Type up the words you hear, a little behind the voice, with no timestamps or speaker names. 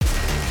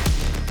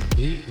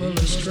People are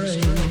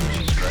strange.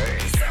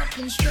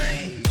 Something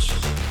strange.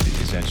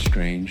 Is that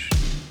strange?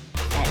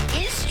 That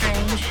is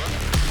strange.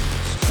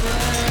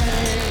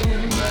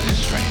 That is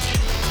strange.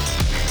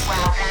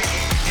 Wow, that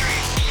is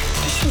strange.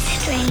 This is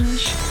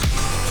strange.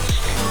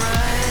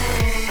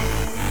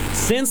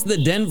 Since the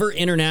Denver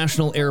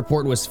International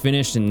Airport was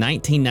finished in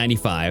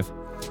 1995,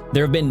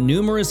 there have been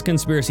numerous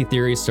conspiracy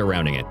theories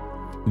surrounding it.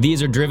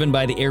 These are driven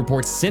by the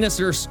airport's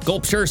sinister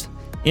sculptures,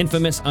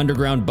 infamous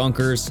underground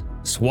bunkers,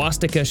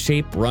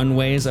 swastika-shaped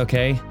runways,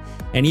 okay?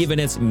 And even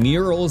its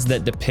murals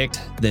that depict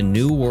the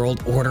New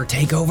World Order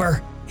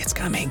takeover. It's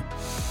coming.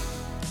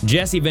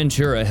 Jesse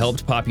Ventura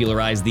helped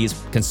popularize these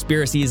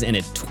conspiracies in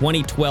a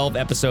 2012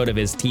 episode of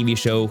his TV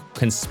show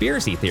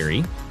Conspiracy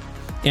Theory.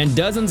 And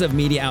dozens of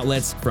media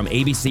outlets from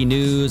ABC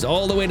News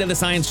all the way to the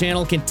Science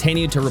Channel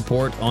continue to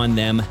report on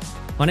them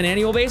on an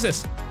annual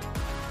basis.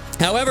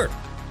 However,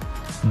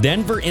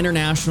 Denver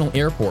International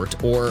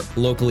Airport, or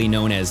locally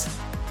known as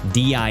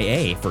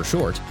DIA for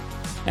short,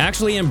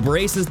 actually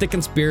embraces the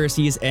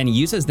conspiracies and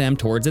uses them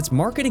towards its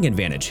marketing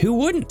advantage. Who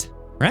wouldn't,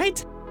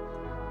 right?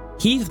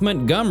 Heath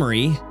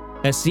Montgomery,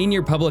 a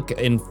senior public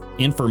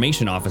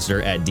information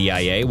officer at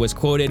DIA, was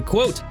quoted,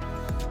 quote,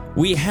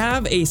 "We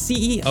have a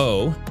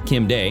CEO,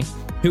 Kim Day,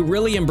 who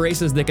really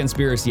embraces the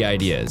conspiracy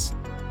ideas.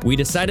 We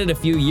decided a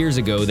few years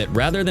ago that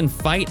rather than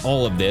fight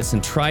all of this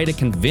and try to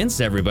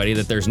convince everybody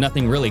that there's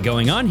nothing really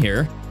going on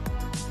here,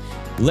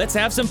 let's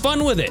have some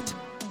fun with it."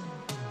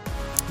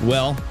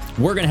 Well,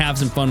 we're going to have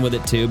some fun with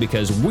it too,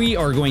 because we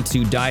are going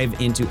to dive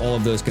into all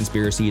of those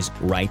conspiracies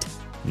right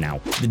now.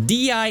 The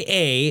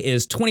DIA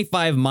is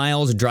 25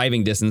 miles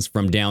driving distance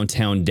from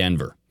downtown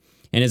Denver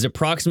and is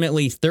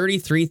approximately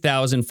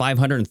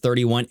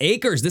 33,531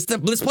 acres. This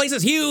place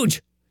is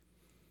huge.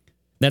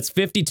 That's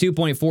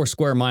 52.4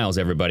 square miles,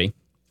 everybody.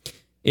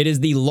 It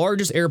is the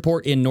largest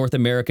airport in North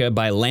America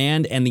by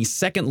land and the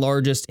second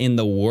largest in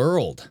the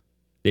world.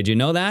 Did you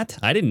know that?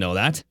 I didn't know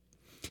that.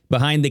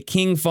 Behind the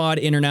King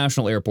Fahd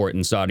International Airport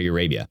in Saudi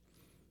Arabia.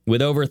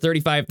 With over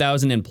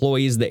 35,000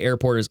 employees, the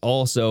airport is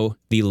also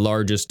the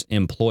largest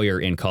employer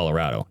in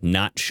Colorado.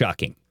 Not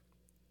shocking.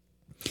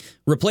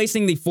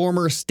 Replacing the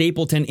former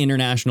Stapleton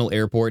International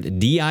Airport,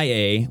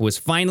 DIA was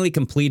finally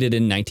completed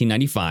in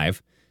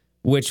 1995,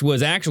 which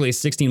was actually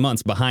 16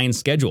 months behind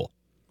schedule.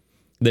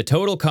 The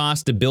total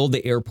cost to build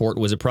the airport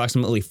was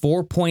approximately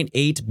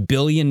 $4.8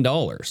 billion,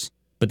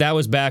 but that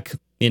was back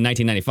in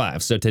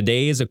 1995. So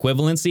today's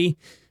equivalency,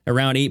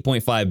 around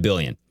 $8.5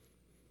 billion,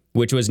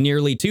 which was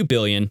nearly $2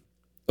 billion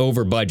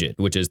over budget,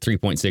 which is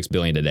 $3.6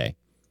 billion today.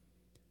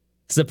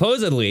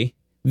 Supposedly,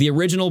 the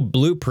original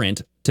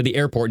blueprint to the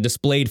airport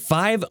displayed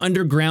 5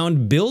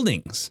 underground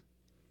buildings.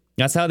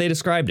 That's how they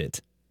described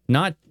it.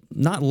 Not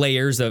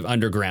layers of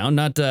underground,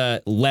 not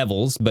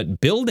levels,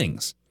 but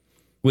buildings,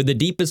 with the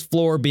deepest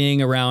floor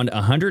being around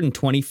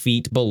 120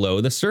 feet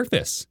below the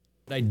surface.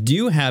 I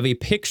do have a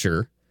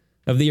picture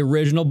of the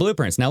original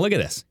blueprints. Now look at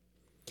this.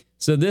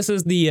 So this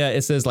is the,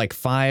 it says like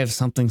 5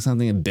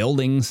 something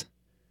buildings.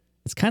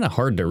 It's kind of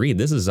hard to read.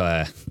 This is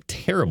a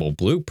terrible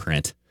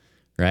blueprint,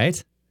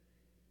 right?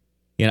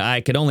 You know,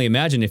 I could only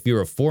imagine if you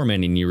were a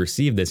foreman and you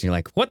received this and you're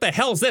like, what the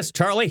hell is this,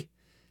 Charlie?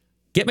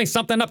 Get me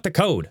something up to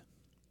code.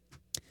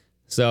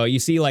 So you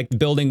see like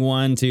building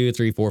 1, 2,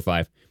 3, 4,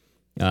 5.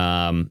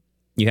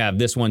 You have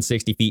this one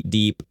 60 feet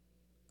deep.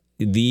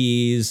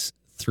 These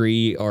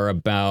 3 are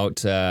about,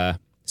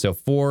 so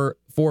 4,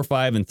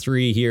 5, and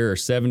 3 here are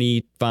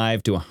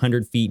 75 to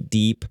 100 feet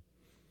deep.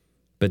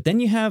 But then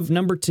you have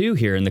number 2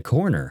 here in the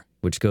corner,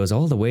 which goes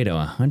all the way to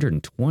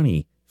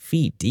 120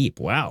 feet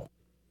deep. Wow.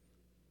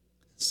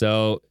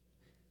 So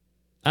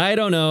I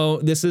don't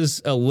know. This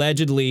is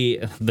allegedly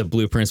the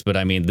blueprints, but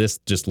I mean, this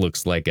just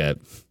looks like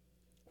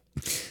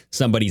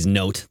somebody's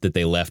note that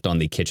they left on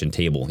the kitchen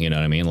table. You know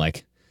what I mean?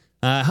 Like,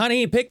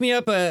 honey, pick me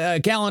up a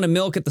gallon of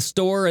milk at the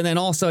store. And then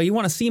also, you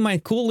want to see my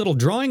cool little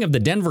drawing of the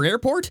Denver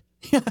airport?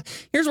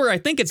 Here's where I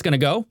think it's going to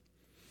go.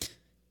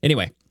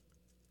 Anyway,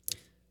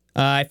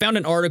 I found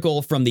an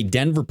article from the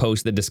Denver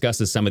Post that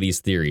discusses some of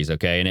these theories,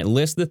 okay? And it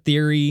lists the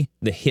theory,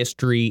 the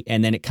history,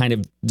 and then it kind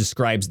of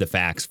describes the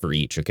facts for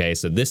each, okay?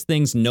 So this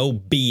thing's no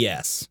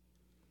BS.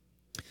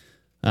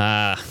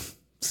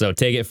 So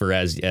take it for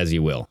as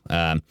you will.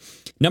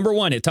 Number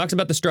 1, it talks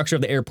about the structure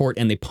of the airport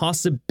and the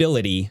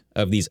possibility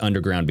of these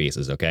underground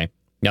bases, okay?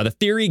 Now, the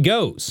theory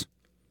goes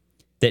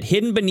that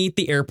hidden beneath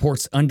the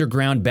airport's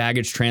underground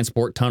baggage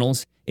transport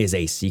tunnels is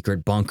a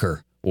secret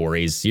bunker, or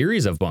a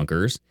series of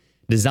bunkers,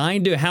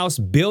 designed to house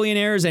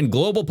billionaires and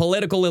global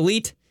political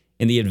elite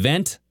in the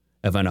event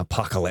of an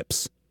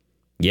apocalypse.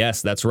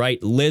 Yes, that's right.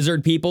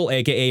 Lizard people,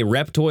 aka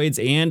reptoids,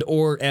 and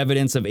or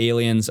evidence of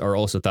aliens are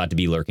also thought to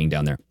be lurking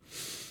down there.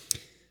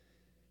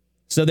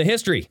 So the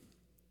history.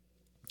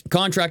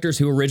 Contractors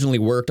who originally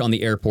worked on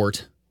the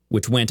airport,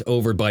 which went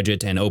over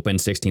budget and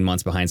opened 16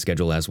 months behind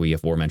schedule, as we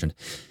aforementioned,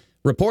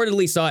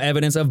 reportedly saw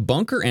evidence of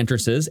bunker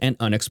entrances and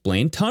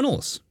unexplained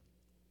tunnels.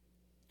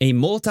 A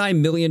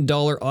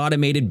multi-million-dollar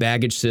automated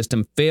baggage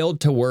system failed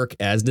to work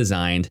as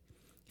designed,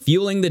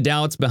 fueling the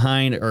doubts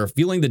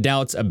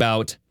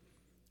about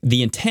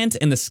the intent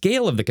and the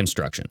scale of the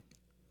construction.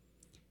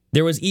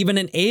 There was even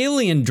an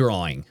alien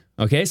drawing.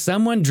 Okay,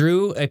 someone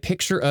drew a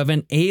picture of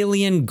an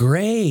alien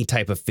gray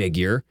type of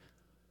figure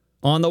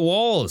on the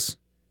walls.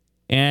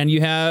 And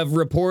you have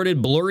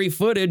reported blurry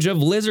footage of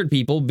lizard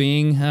people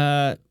being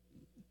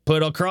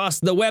put across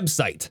the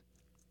website.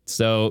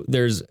 So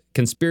there's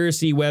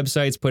conspiracy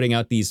websites putting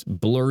out these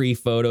blurry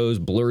photos,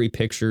 blurry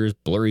pictures,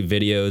 blurry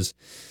videos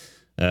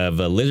of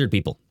lizard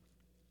people.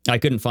 I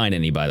couldn't find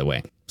any, by the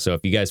way. So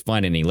if you guys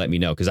find any, let me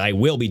know, because I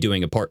will be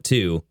doing a part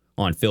 2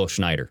 on Phil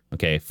Schneider.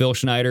 Okay, Phil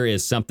Schneider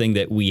is something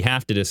that we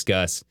have to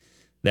discuss.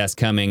 That's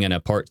coming in a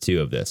part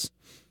 2 of this.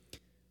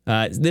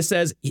 This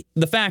says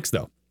the facts,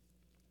 though.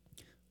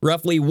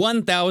 Roughly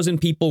 1,000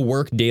 people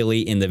work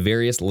daily in the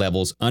various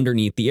levels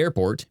underneath the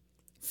airport,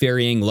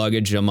 ferrying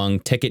luggage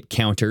among ticket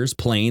counters,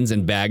 planes,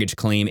 and baggage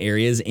claim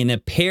areas in a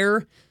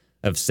pair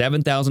of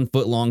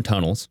 7,000-foot-long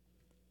tunnels,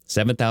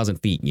 7,000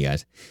 feet, you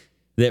guys,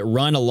 that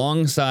run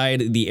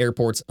alongside the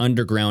airport's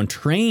underground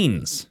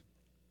trains.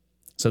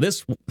 So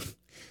this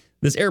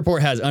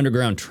airport has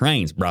underground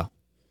trains, bro,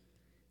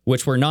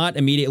 which were not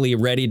immediately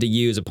ready to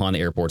use upon the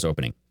airport's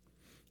opening.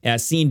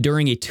 As seen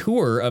during a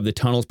tour of the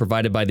tunnels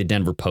provided by the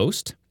Denver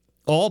Post,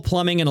 all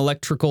plumbing and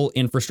electrical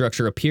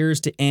infrastructure appears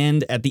to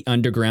end at the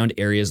underground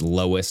area's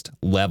lowest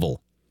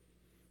level.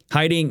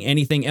 Hiding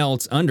anything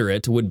else under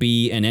it would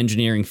be an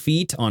engineering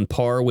feat on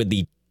par with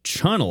the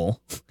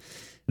channel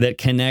that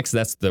connects,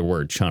 that's the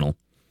word, channel,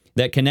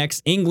 that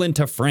connects England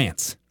to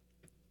France.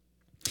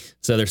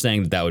 So they're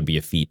saying that would be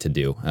a feat to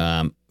do.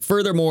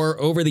 Furthermore,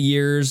 over the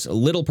years,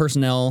 little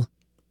personal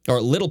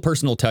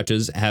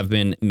touches have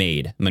been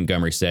made,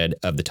 Montgomery said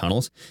of the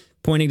tunnels,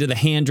 pointing to the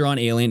hand-drawn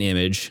alien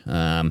image,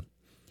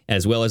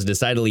 as well as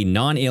decidedly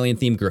non-alien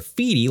themed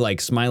graffiti like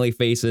smiley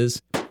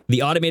faces.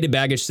 The automated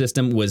baggage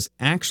system was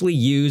actually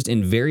used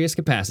in various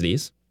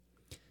capacities,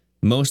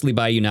 mostly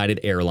by United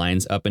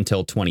Airlines up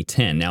until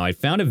 2010. Now, I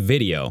found a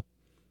video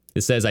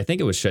that says, I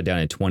think it was shut down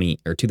in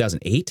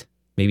 2008,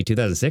 maybe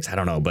 2006, I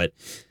don't know, but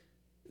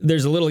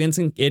there's a little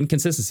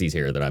inconsistencies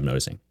here that I'm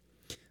noticing.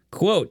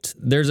 Quote,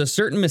 there's a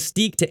certain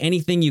mystique to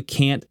anything you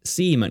can't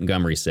see,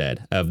 Montgomery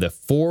said, of the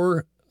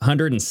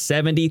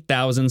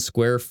 470,000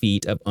 square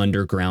feet of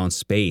underground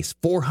space.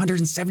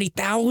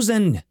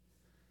 470,000!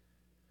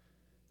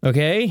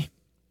 Okay?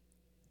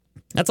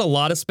 That's a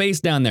lot of space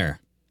down there.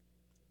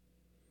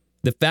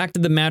 The fact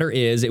of the matter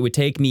is, it would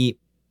take me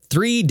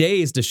 3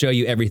 days to show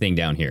you everything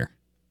down here.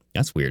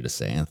 That's weird to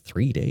say.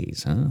 3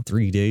 days, huh?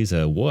 3 days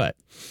of what?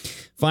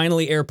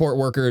 Finally, airport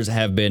workers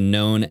have been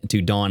known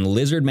to don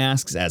lizard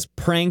masks as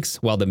pranks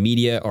while the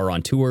media are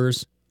on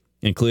tours,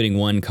 including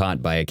one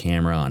caught by a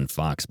camera on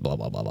Fox, blah,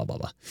 blah, blah, blah, blah,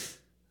 blah.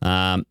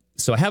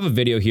 So I have a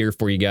video here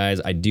for you guys.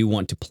 I do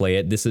want to play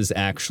it. This is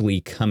actually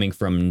coming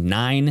from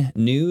 9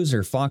 News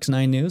or Fox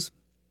 9 News.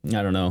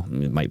 I don't know.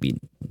 It might be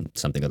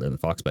something other than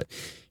Fox, but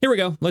here we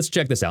go. Let's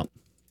check this out.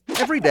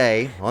 Every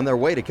day, on their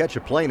way to catch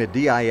a plane at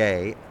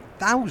DIA,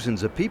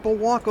 thousands of people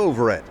walk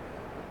over it.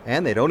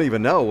 And they don't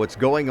even know what's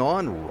going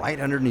on right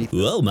underneath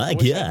them. Oh my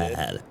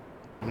God.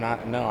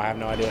 No, I have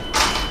no idea.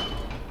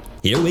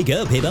 Here we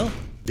go, people.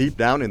 Deep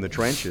down in the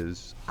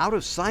trenches, out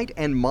of sight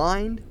and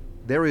mind,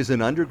 there is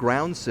an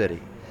underground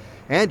city.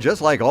 And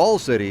just like all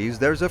cities,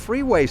 there's a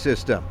freeway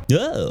system.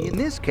 Oh. In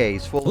this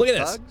case, full Look of at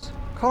this. thugs,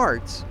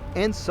 carts,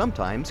 and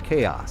sometimes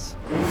chaos.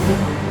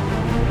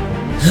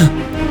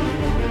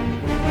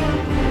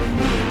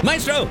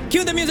 Maestro,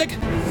 cue the music.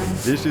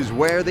 This is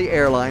where the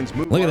airlines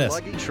move Look at our this.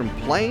 luggage from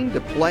plane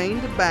to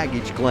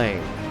baggage claim.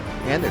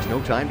 And there's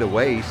no time to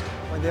waste.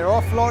 When they're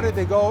offloaded,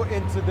 they go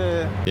into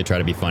the They try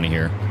to be funny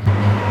here.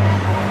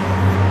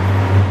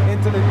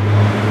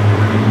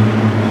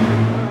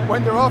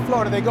 when they're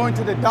offloaded, they go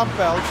into the dump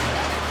belts.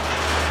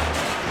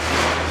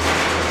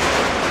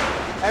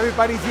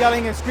 Everybody's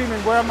yelling and screaming,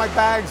 "Where are my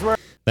bags? Where?"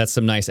 That's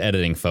some nice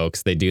editing,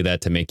 folks. They do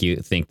that to make you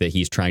think that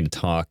he's trying to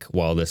talk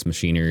while this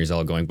machinery is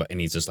all going,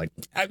 and he's just like,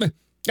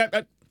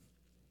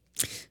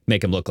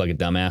 make him look like a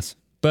dumbass.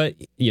 But,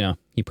 you know,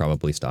 he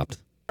probably stopped.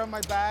 Where are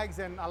my bags?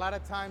 And a lot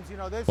of times, you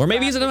know, this Or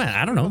maybe he's a dumbass.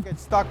 I don't know. get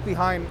stuck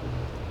behind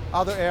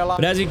other airlines.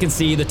 But as you can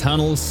see, the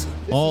tunnels,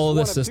 all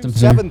the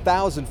systems.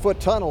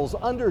 7,000-foot tunnels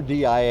under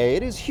DIA.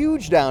 It is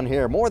huge down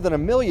here, more than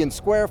 1 million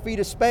square feet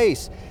of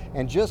space.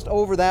 And just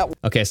over that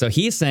Okay, so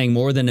he's saying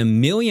more than 1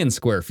 million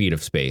square feet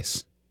of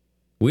space.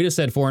 We just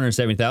said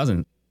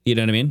 470,000, you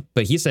know what I mean?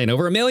 But he's saying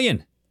over 1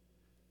 million.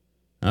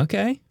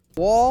 Okay.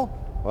 wall,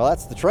 well,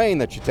 that's the train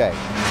that you take.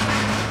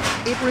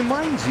 It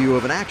reminds you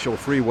of an actual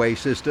freeway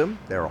system.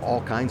 There are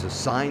all kinds of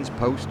signs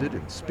posted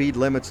and speed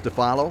limits to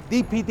follow.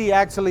 DPD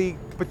actually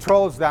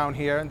patrols down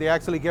here, and they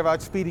actually give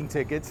out speeding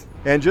tickets.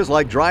 And just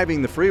like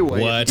driving the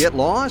freeway, What? if you get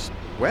lost,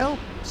 well,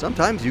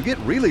 sometimes you get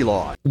really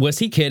lost. Was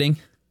he kidding?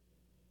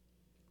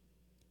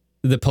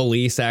 The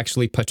police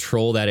actually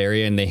patrol that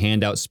area and they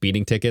hand out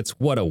speeding tickets?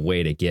 What a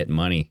way to get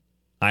money.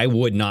 I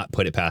would not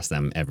put it past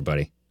them,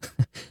 everybody.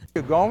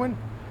 You're going,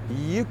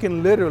 you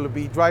can literally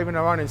be driving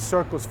around in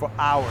circles for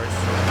hours.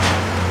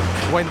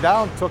 Went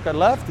down, took a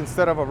left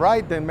instead of a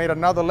right, then made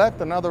another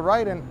left, another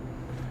right, and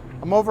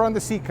I'm over on the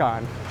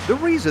Seacon. The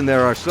reason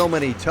there are so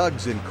many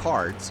tugs and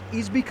carts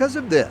is because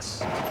of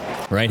this.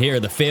 Right here,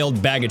 the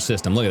failed baggage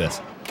system. Look at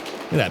this.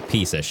 Look at that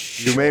piece of You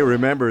shit. may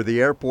remember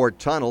the airport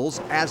tunnels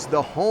as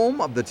the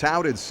home of the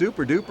touted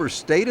super-duper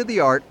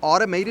state-of-the-art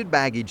automated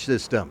baggage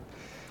system.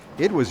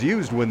 It was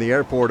used when the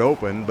airport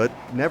opened, but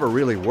never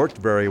really worked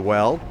very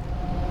well.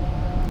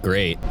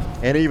 Great.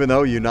 And even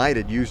though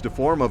United used a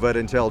form of it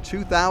until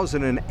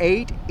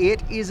 2008,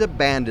 it is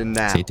abandoned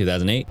now. See,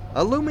 2008.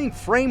 A looming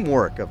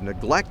framework of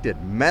neglected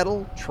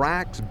metal,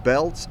 tracks,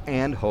 belts,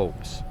 and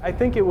hopes. I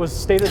think it was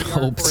state of the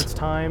art Hopes. for its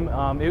time.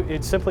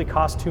 It simply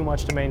cost too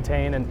much to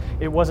maintain, and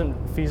it wasn't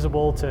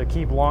feasible to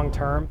keep long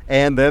term.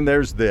 And then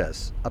there's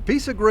this, a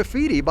piece of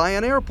graffiti by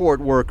an airport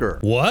worker.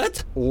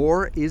 What?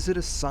 Or is it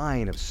a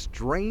sign of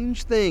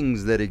strange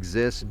things that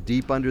exist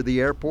deep under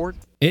the airport?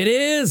 It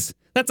is.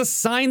 That's a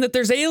sign that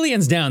there's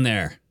aliens down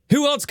there.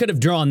 Who else could have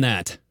drawn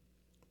that?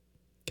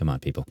 Come on,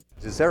 people.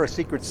 Is there a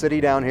secret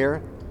city down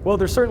here? Well,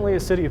 there's certainly a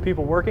city of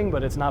people working,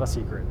 but it's not a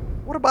secret.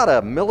 What about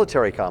a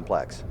military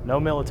complex? No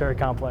military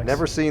complex.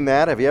 Never seen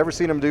that. Have you ever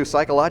seen them do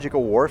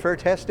psychological warfare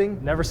testing?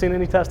 Never seen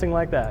any testing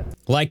like that.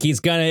 Like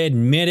he's gonna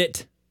admit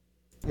it.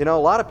 You know,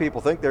 a lot of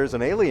people think there's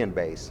an alien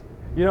base.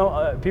 You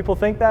know, people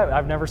think that.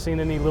 I've never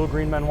seen any little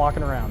green men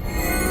walking around.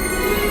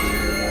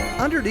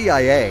 Under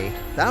DIA,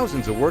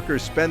 thousands of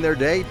workers spend their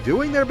day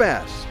doing their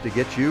best to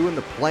get you and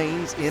the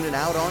planes in and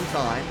out on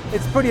time.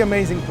 It's a pretty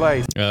amazing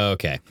place.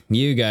 Okay,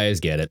 you guys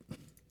get it,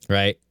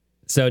 right?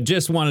 So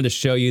just wanted to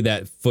show you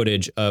that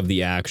footage of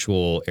the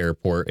actual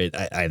airport.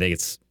 I think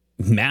it's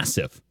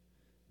massive,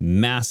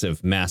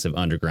 massive, massive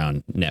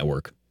underground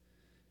network.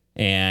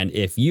 And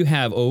if you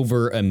have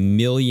over 1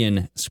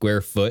 million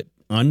square foot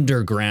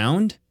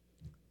underground,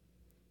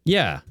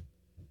 yeah.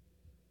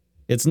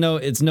 It's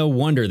no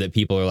wonder that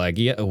people are like,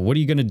 yeah, what are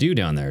you going to do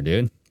down there,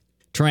 dude?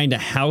 Trying to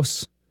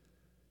house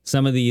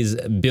some of these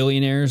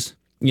billionaires.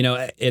 You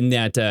know, in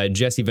that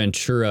Jesse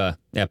Ventura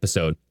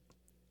episode,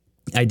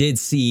 I did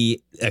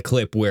see a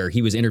clip where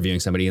he was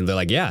interviewing somebody and they're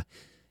like, yeah,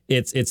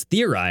 it's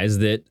theorized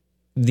that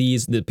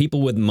the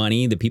people with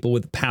money, the people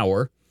with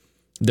power,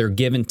 they're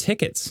given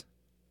tickets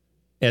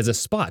as a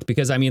spot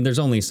because, I mean, there's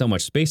only so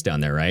much space down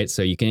there, right?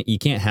 So you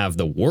can't have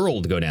the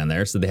world go down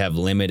there. So they have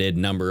limited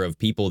number of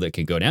people that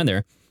can go down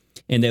there.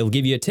 And they'll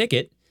give you a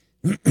ticket.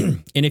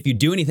 And if you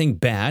do anything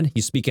bad,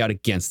 you speak out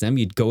against them,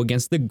 you'd go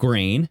against the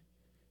grain,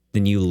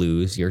 then you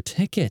lose your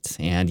ticket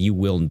and you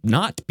will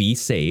not be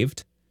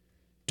saved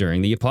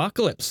during the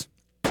apocalypse.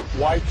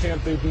 Why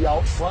can't they be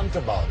out front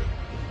about it?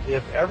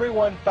 If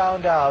everyone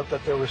found out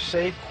that there were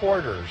safe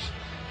quarters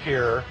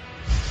here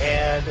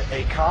and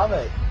a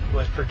comet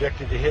was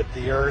predicted to hit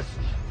the Earth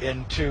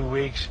in 2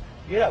 weeks,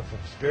 you'd have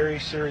very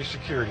serious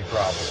security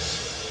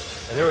problems.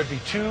 And there would be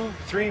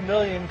 2-3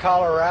 million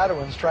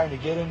Coloradoans trying to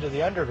get into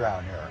the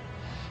underground here,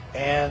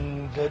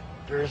 and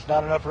there's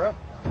not enough room.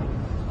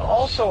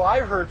 Also, I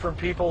heard from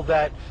people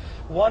that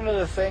one of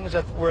the things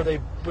where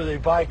they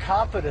buy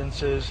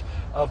confidences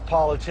of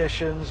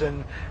politicians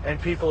and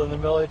people in the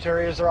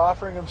military is they're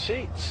offering them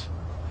seats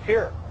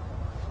here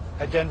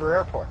at Denver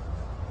Airport.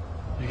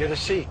 You get a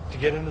seat to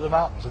get into the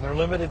mountains, and they're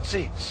limited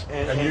seats.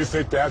 And you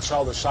think that's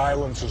how the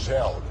silence is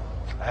held?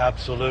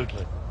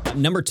 Absolutely.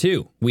 Number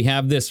 2, we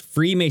have this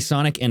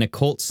Freemasonic and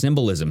occult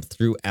symbolism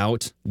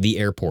throughout the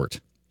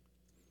airport.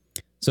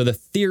 So the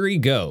theory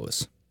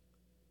goes,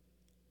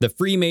 the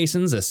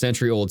Freemasons, a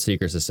century-old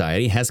secret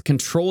society, has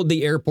controlled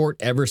the airport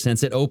ever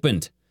since it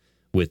opened.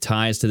 With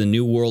ties to the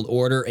New World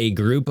Order, a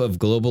group of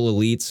global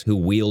elites who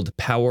wield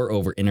power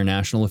over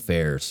international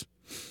affairs.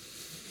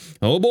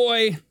 Oh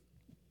boy.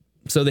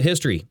 So the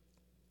history.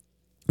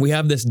 We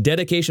have this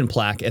dedication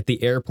plaque at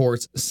the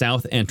airport's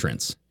south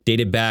entrance,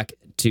 dated back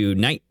to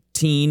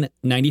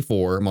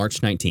 1994,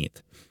 March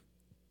 19th.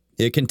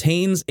 It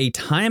contains a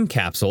time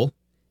capsule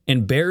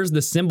and bears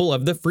the symbol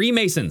of the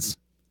Freemasons.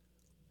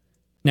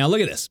 Now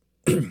look at this.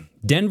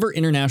 Denver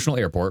International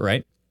Airport,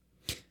 right?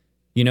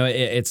 You know,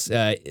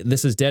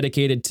 this is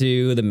dedicated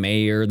to the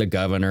mayor, the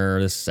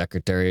governor, the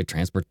secretary of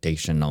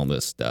transportation, all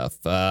this stuff.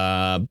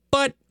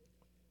 But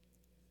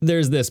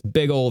there's this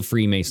big old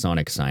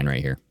Freemasonic sign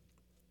right here.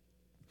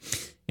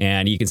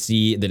 And you can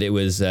see that it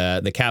was,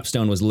 the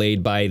capstone was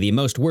laid by the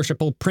most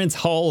worshipful Prince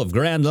Hall of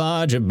Grand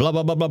Lodge of blah,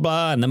 blah, blah, blah,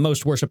 blah, and the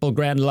most worshipful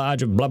Grand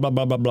Lodge of blah, blah,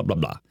 blah, blah, blah, blah,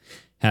 blah.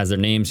 Has their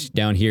names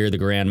down here, the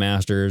Grand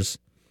Masters.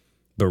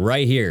 But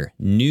right here,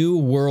 New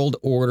World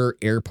Order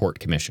Airport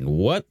Commission.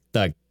 What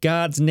the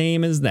God's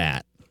name is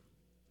that?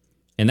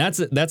 And that's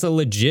a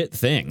legit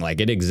thing.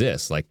 Like, it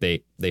exists. Like,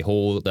 they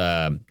hold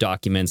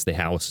documents, they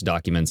house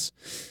documents.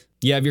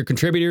 You have your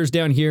contributors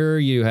down here.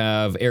 You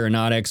have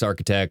aeronautics,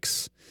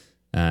 architects,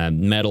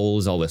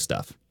 metals, all this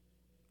stuff.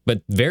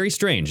 But very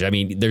strange. I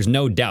mean, there's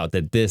no doubt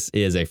that this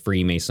is a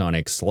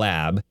Freemasonic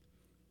slab.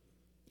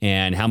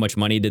 And how much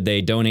money did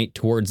they donate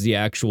towards the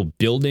actual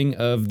building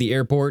of the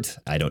airport?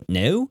 I don't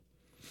know.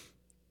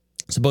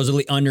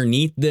 Supposedly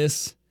underneath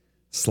this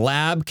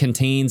slab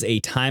contains a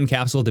time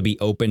capsule to be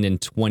opened in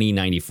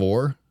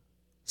 2094.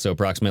 So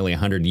approximately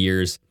 100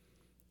 years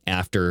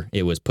after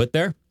it was put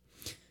there.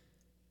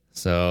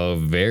 So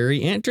very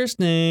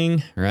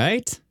interesting,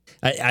 right?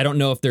 I don't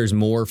know if there's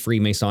more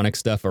Freemasonic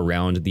stuff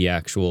around the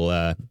actual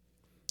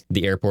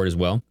the airport as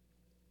well.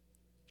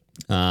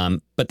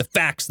 But the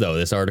facts, though,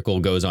 this article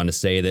goes on to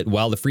say that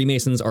while the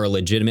Freemasons are a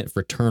legitimate,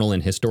 fraternal,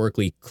 and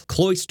historically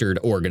cloistered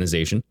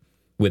organization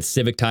with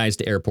civic ties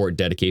to airport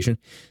dedication,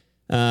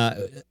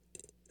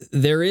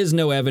 there is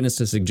no evidence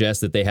to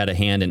suggest that they had a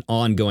hand in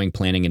ongoing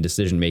planning and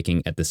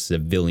decision-making at the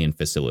civilian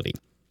facility.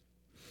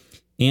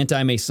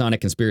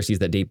 Anti-Masonic conspiracies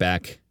that date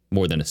back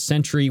more than a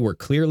century were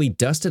clearly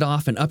dusted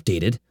off and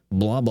updated.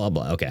 Blah, blah,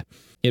 blah. Okay.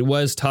 It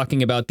was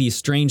talking about these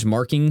strange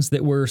markings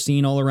that we're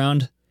seeing all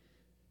around.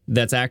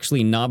 That's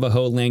actually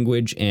Navajo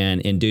language and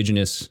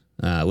indigenous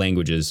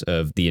languages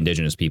of the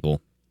indigenous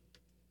people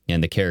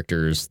and the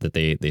characters that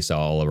they saw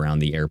all around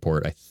the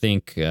airport. I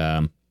think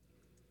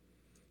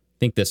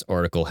this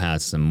article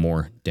has some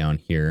more down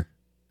here.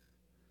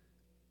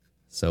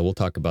 So we'll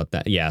talk about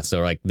that. Yeah,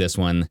 so like this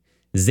one,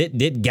 Zit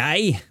Dit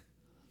Guy.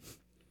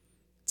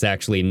 It's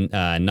actually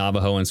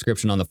Navajo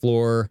inscription on the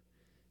floor.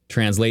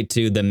 Translate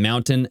to the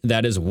mountain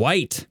that is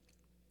white.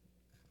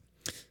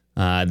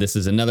 This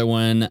is another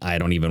one. I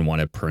don't even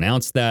want to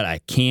pronounce that. I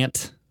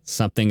can't.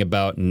 Something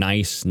about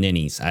nice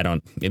ninnies.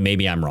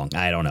 Maybe I'm wrong.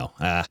 I don't know.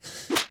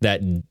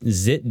 That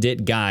Zit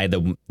Dit Guy,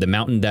 the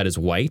mountain that is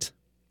white.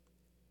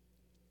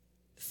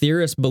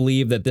 Theorists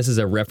believe that this is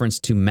a reference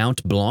to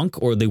Mount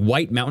Blanc, or the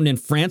White Mountain in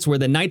France, where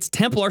the Knights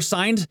Templar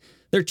signed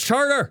their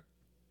charter.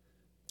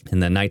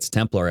 And the Knights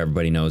Templar,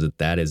 everybody knows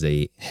that is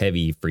a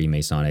heavy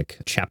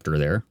Freemasonic chapter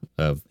there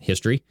of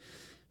history.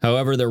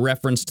 However, the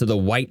reference to the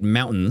White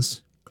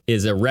Mountains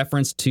is a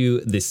reference to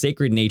the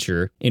sacred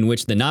nature in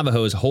which the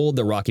Navajos hold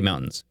the Rocky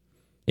Mountains.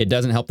 It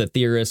doesn't help that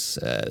theorists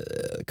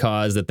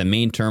cause that the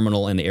main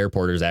terminal and the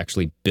airport is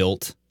actually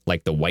built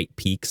like the white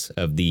peaks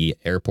of the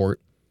airport.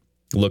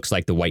 Looks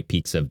like the white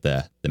peaks of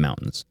the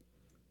mountains.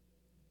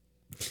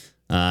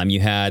 You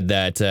had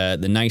that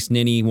the nice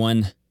ninny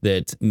one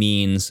that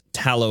means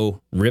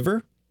Tallow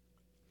River.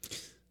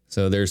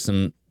 So there's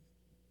some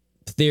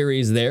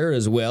theories there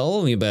as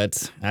well,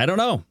 but I don't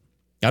know.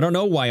 I don't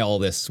know why all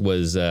this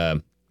was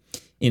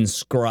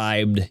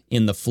inscribed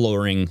in the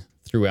flooring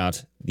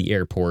throughout the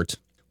airport.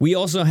 We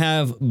also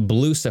have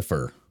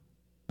Blucifer.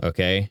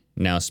 Okay,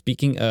 now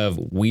speaking of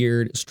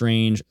weird,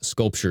 strange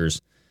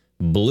sculptures,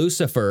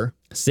 Blucifer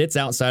sits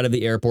outside of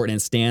the airport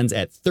and stands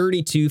at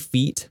 32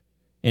 feet,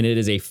 and it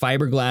is a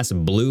fiberglass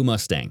blue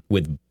Mustang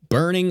with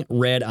burning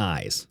red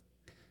eyes,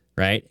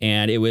 right?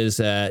 And it was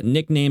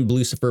nicknamed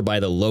Blucifer by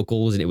the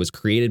locals, and it was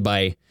created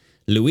by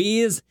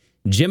Luis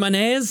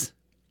Jimenez,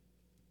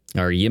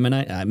 or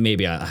Jimenez.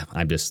 Maybe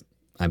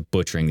I'm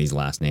butchering these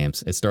last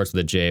names. It starts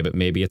with a J, but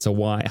maybe it's a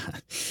Y.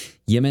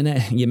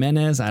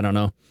 Jimenez, I don't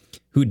know.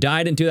 Who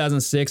died in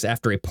 2006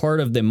 after a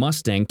part of the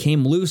Mustang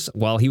came loose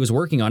while he was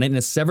working on it, and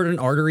it severed an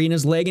artery in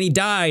his leg, and he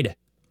died.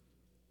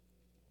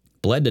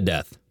 Bled to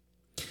death.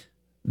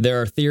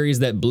 There are theories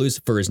that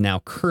Blucifer is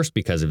now cursed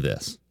because of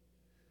this.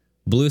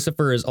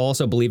 Blucifer is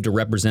also believed to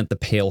represent the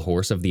pale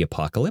horse of the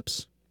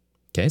apocalypse.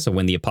 Okay, so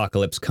when the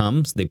apocalypse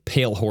comes, the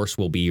pale horse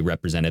will be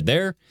represented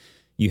there.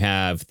 You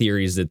have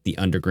theories that the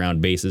underground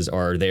bases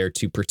are there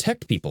to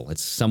protect people.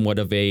 It's somewhat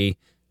of a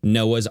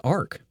Noah's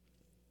Ark.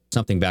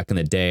 Something back in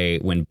the day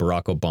when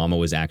Barack Obama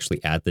was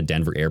actually at the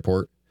Denver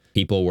airport,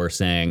 people were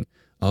saying,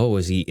 oh,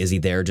 is he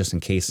there just in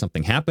case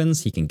something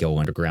happens? He can go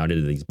underground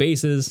into these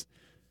bases.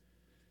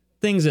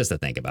 Things just to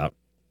think about.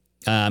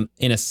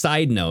 In a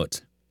side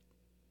note,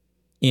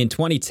 in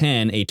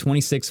 2010, a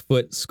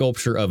 26-foot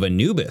sculpture of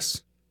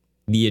Anubis,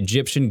 the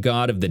Egyptian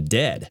god of the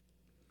dead,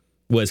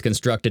 was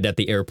constructed at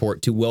the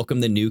airport to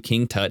welcome the new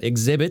King Tut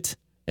exhibit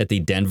at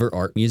the Denver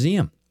Art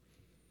Museum.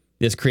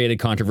 This created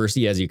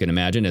controversy, as you can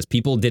imagine, as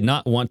people did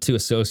not want to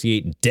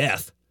associate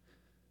death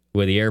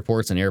with the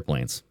airports and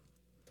airplanes.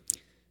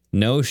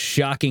 No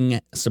shocking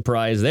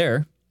surprise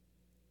there.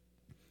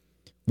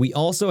 We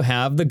also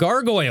have the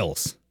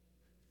gargoyles.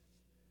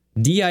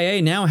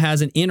 DIA now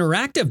has an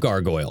interactive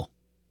gargoyle.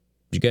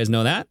 Did you guys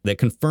know that? That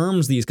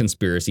confirms these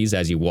conspiracies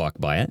as you walk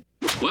by it.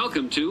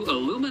 Welcome to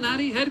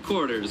Illuminati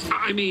headquarters.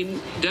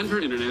 Denver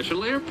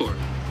International Airport.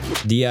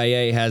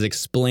 DIA has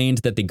explained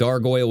that the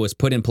gargoyle was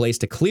put in place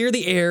to clear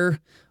the air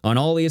on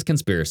all these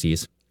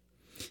conspiracies.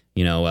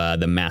 You know,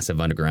 the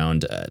massive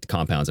underground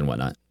compounds and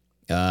whatnot.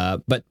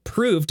 But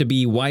proved to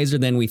be wiser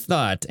than we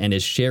thought and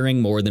is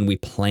sharing more than we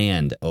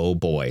planned. Oh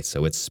boy,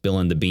 so it's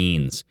spilling the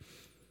beans.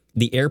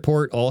 The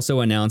airport also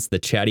announced the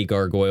Chatty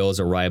Gargoyle's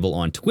arrival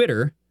on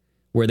Twitter,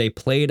 where they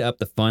played up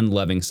the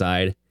fun-loving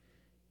side,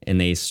 and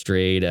they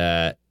strayed,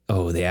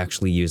 they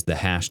actually used the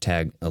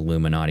hashtag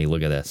Illuminati.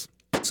 Look at this.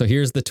 So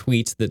here's the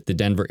tweet that the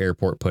Denver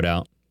airport put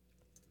out.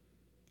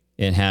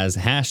 It has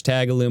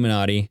hashtag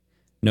Illuminati.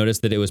 Notice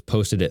that it was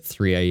posted at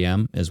 3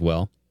 a.m. as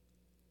well.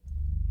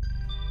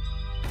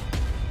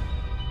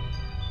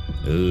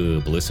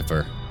 Ooh,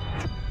 Blucifer.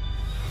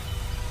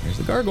 Here's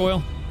the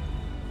gargoyle.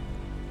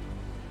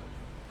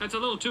 That's a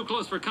little too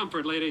close for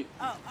comfort, lady.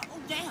 Oh,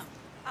 damn.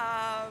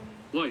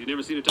 What, you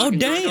never seen a talking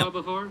damn. gargoyle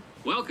before?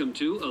 Welcome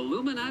to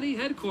Illuminati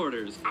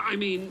headquarters.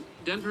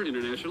 Denver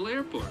International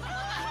Airport.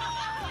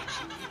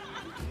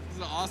 This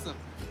is awesome.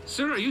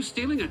 Sir, are you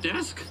stealing a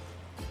desk?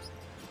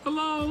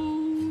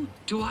 Hello?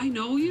 Do I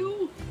know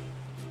you?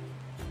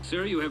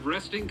 Sir, you have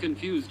resting,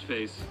 confused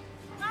face.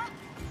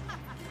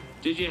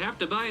 Did you have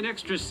to buy an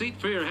extra seat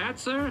for your hat,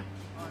 sir?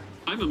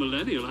 I'm a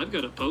millennial. I've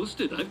got to post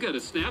it. I've got to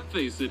snap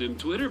face it and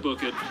Twitter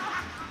book it.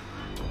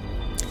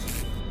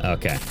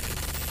 Okay.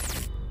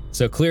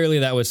 So clearly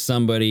that was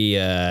somebody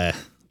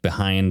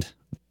behind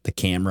the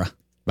camera,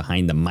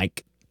 behind the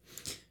mic,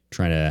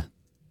 trying to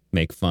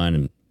make fun.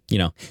 And, you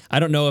know, I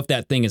don't know if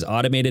that thing is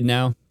automated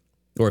now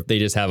or if they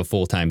just have a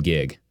full-time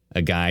gig.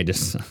 A guy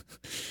just,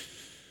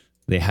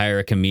 they hire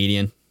a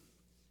comedian.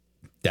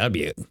 That would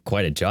be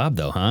quite a job,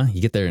 though, huh? You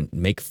get there and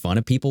make fun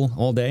of people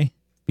all day.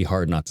 Be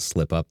hard not to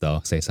slip up, though.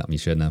 Say something you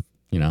shouldn't have,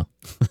 you know.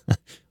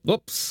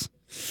 Whoops.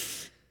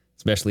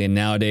 Especially in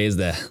nowadays,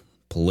 the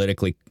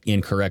politically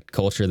incorrect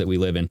culture that we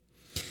live in.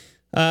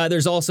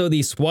 There's also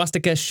the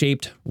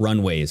swastika-shaped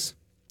runways.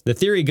 The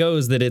theory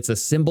goes that it's a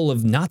symbol of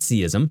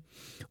Nazism,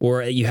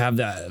 or you have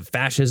the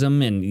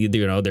fascism, and you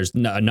know there's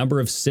a number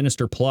of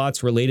sinister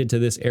plots related to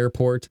this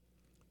airport,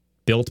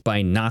 built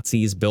by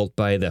Nazis, built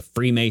by the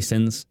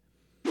Freemasons.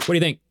 What do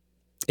you think?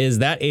 Is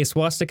that a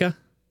swastika?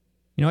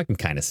 You know, I can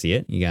kind of see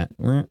it. You got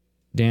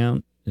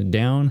down,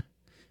 down,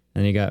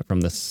 and you got from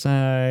the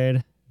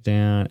side,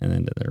 down, and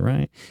then to the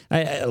right.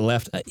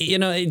 Left. You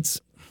know, you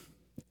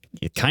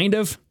kind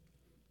of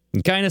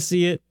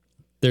see it.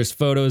 There's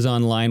photos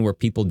online where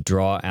people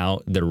draw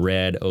out the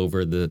red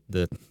over the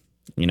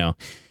you know,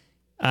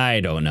 I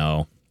don't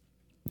know.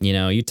 You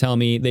know, you tell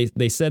me.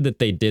 They said that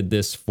they did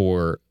this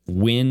for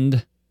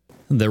wind.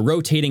 The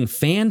rotating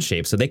fan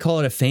shape. So they call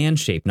it a fan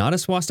shape, not a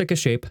swastika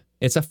shape.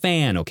 It's a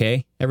fan,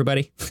 okay,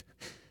 everybody?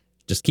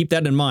 Just keep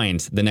that in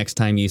mind the next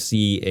time you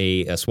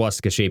see a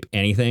swastika shape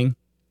anything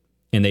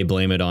and they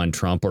blame it on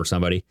Trump or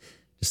somebody.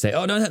 Just say,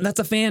 oh, no,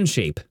 that's a fan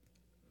shape.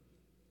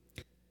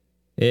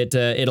 It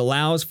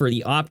allows for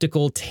the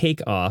optical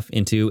takeoff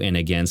into and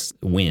against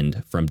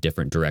wind from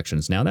different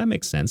directions. Now, that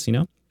makes sense, you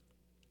know?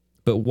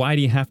 But why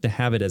do you have to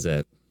have it as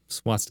a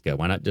swastika?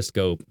 Why not just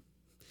go,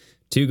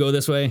 two go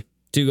this way,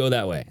 two go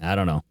that way? I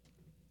don't know.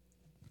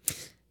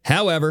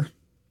 However,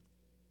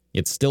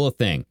 it's still a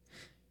thing.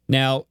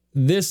 Now,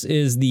 this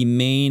is the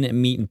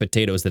main meat and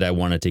potatoes that I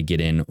wanted to get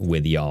in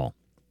with y'all,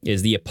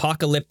 is the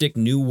apocalyptic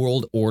New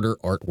World Order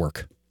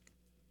artwork.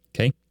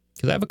 Okay?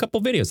 Because I have a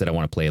couple videos that I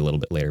want to play a little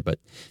bit later. But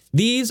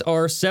these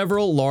are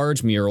several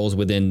large murals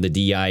within the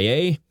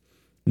DIA.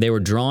 They were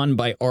drawn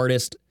by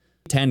artist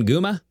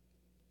Tanguma.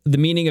 The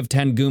meaning of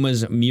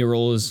Tanguma's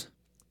murals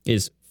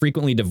is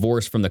frequently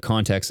divorced from the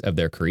context of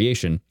their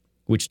creation,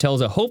 which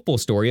tells a hopeful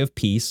story of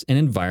peace and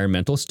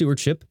environmental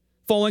stewardship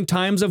following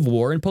times of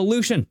war and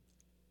pollution.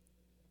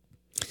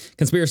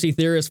 Conspiracy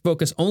theorists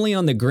focus only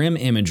on the grim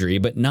imagery,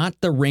 but not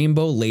the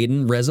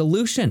rainbow-laden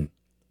resolution.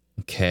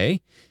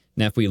 Okay?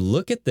 Now, if we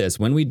look at this,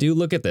 when we do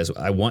look at this,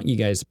 I want you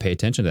guys to pay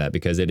attention to that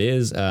because it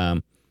is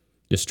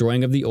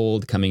destroying of the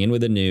old, coming in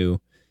with the new.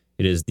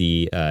 It is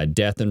the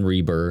death and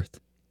rebirth,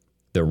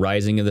 the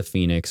rising of the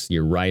phoenix.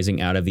 You're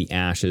rising out of the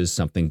ashes.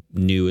 Something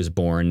new is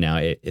born.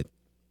 Now,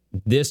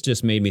 this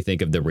just made me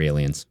think of the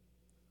Raelians,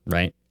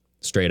 right?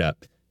 Straight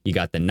up. You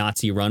got the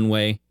Nazi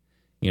runway,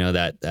 you know,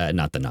 that,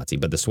 not the Nazi,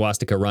 but the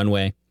swastika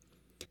runway.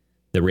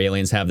 The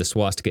Raelians have the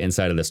swastika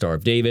inside of the Star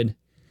of David.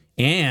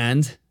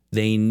 And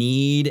they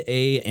need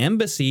an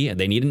embassy.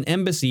 They need an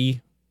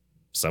embassy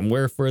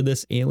somewhere for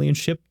this alien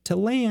ship to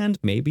land.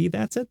 Maybe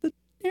that's at the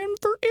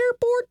Denver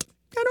airport.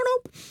 I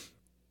don't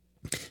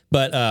know.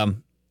 But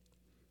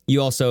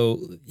you also,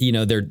 you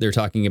know, they're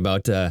talking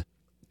about,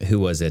 who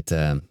was it?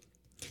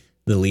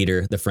 The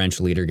leader, the French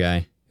leader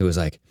guy who was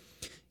like,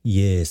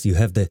 yes, you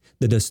have the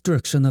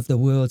destruction of the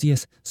world.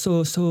 Yes,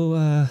 so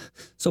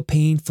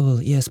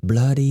painful. Yes,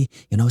 bloody.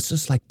 You know, it's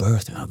just like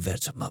birth. You know, very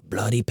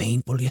bloody,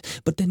 painful. Yeah.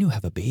 But then you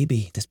have a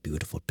baby. This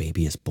beautiful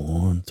baby is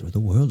born through the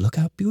world. Look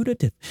how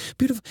beautiful.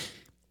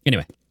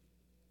 Anyway,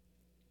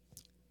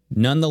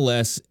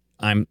 nonetheless,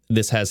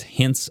 this has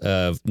hints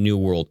of New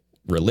World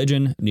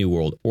religion, New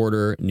World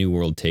order, New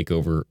World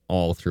takeover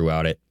all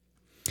throughout it.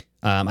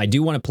 I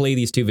do want to play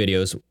these two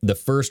videos. The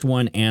first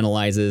one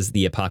analyzes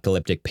the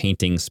apocalyptic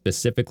painting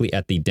specifically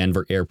at the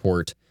Denver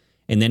airport,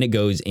 and then it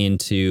goes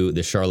into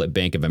the Charlotte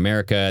Bank of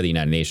America, the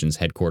United Nations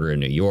headquarters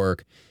in New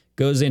York,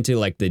 goes into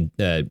like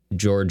the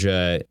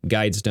Georgia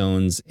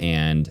Guidestones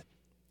and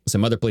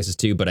some other places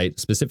too, but I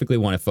specifically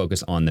want to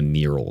focus on the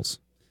murals.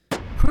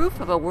 Proof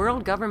of a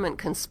world government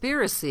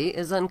conspiracy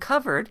is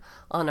uncovered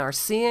on our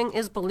Seeing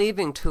is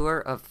Believing tour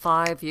of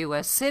 5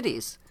 U.S.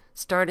 cities,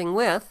 starting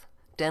with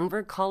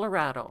Denver,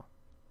 Colorado.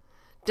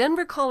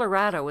 Denver,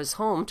 Colorado is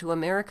home to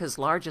America's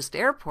largest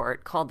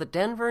airport called the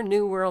Denver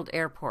New World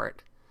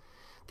Airport.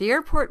 The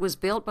airport was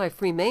built by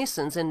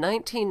Freemasons in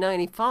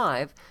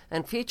 1995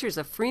 and features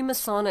a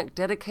Freemasonic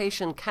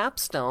dedication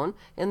capstone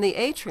in the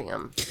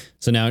atrium.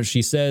 So now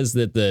she says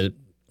that the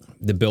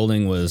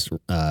building was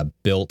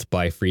built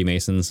by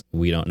Freemasons.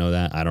 We don't know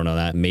that. I don't know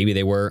that. Maybe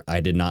they were. I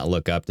did not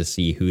look up to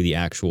see who the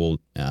actual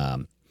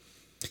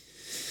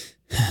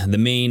the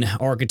main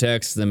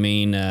architects, the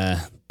main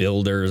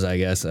builders, I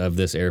guess, of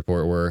this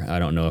airport were. I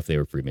don't know if they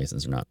were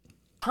Freemasons or not.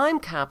 Time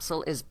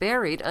capsule is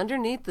buried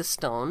underneath the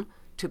stone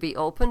to be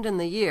opened in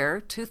the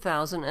year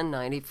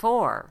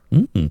 2094.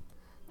 Mm-hmm.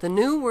 The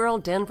New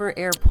World Denver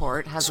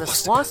Airport has a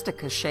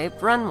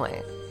swastika-shaped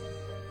runway.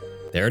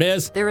 There it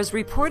is. There is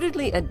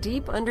reportedly a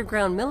deep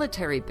underground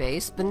military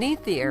base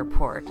beneath the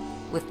airport,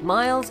 with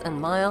miles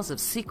and miles of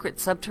secret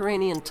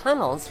subterranean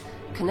tunnels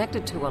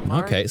connected to a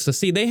large... Okay, so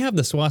see, they have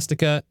the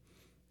swastika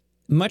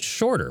much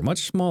shorter,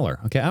 much smaller.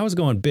 Okay, I was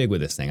going big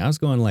with this thing. I was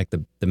going like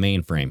the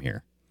main frame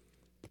here.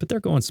 But they're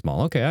going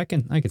small. Okay, I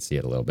can see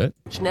it a little bit.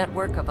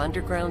 Network of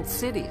underground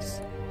cities.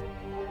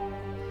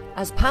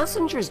 As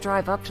passengers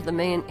drive up to the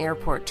main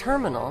airport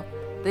terminal,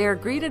 they are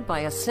greeted by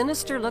a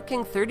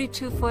sinister-looking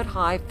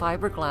 32-foot-high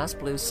fiberglass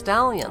blue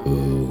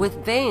stallion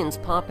with veins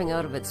popping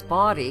out of its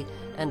body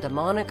and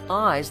demonic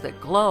eyes that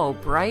glow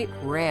bright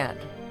red.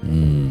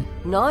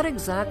 Not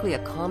exactly a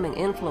calming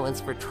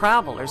influence for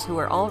travelers who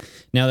are all...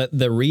 Now,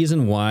 the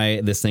reason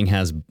why this thing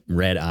has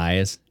red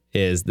eyes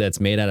is that's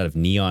made out of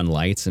neon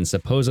lights, and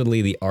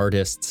supposedly the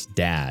artist's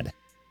dad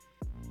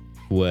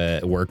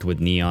worked with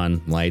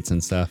neon lights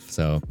and stuff,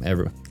 so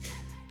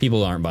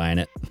people aren't buying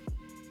it.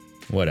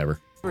 Whatever.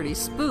 Pretty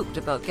spooked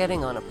about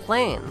getting on a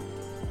plane.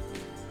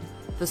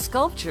 The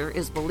sculpture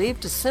is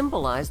believed to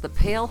symbolize the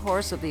pale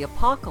horse of the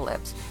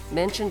apocalypse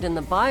mentioned in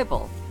the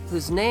Bible,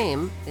 whose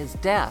name is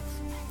Death.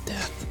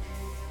 Death.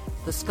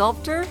 The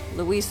sculptor,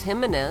 Luis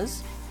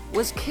Jimenez,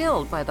 was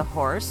killed by the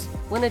horse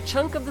when a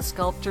chunk of the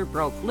sculpture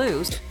broke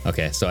loose.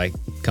 Okay, so I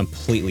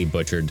completely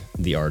butchered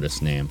the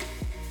artist's name.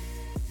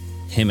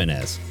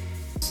 Jimenez.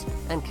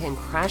 And came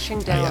crashing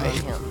down on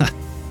him.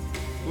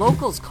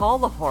 Locals call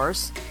the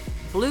horse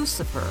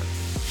Lucifer.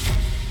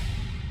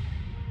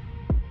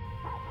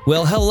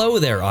 Well, hello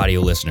there,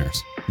 audio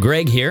listeners.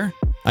 Greg here.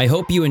 I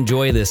hope you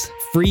enjoy this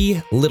free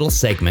little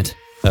segment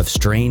of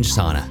Strange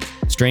Sauna.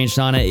 Strange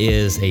Sauna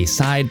is a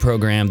side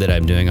program that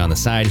I'm doing on the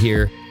side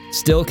here,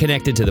 still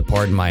connected to the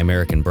Pardon My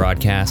American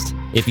broadcast.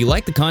 If you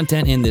like the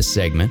content in this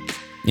segment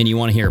and you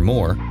want to hear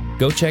more,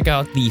 go check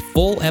out the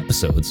full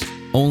episodes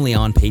only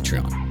on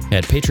Patreon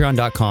at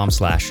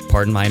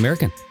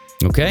patreon.com/pardonmyamerican.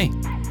 Okay,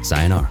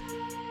 sayonara.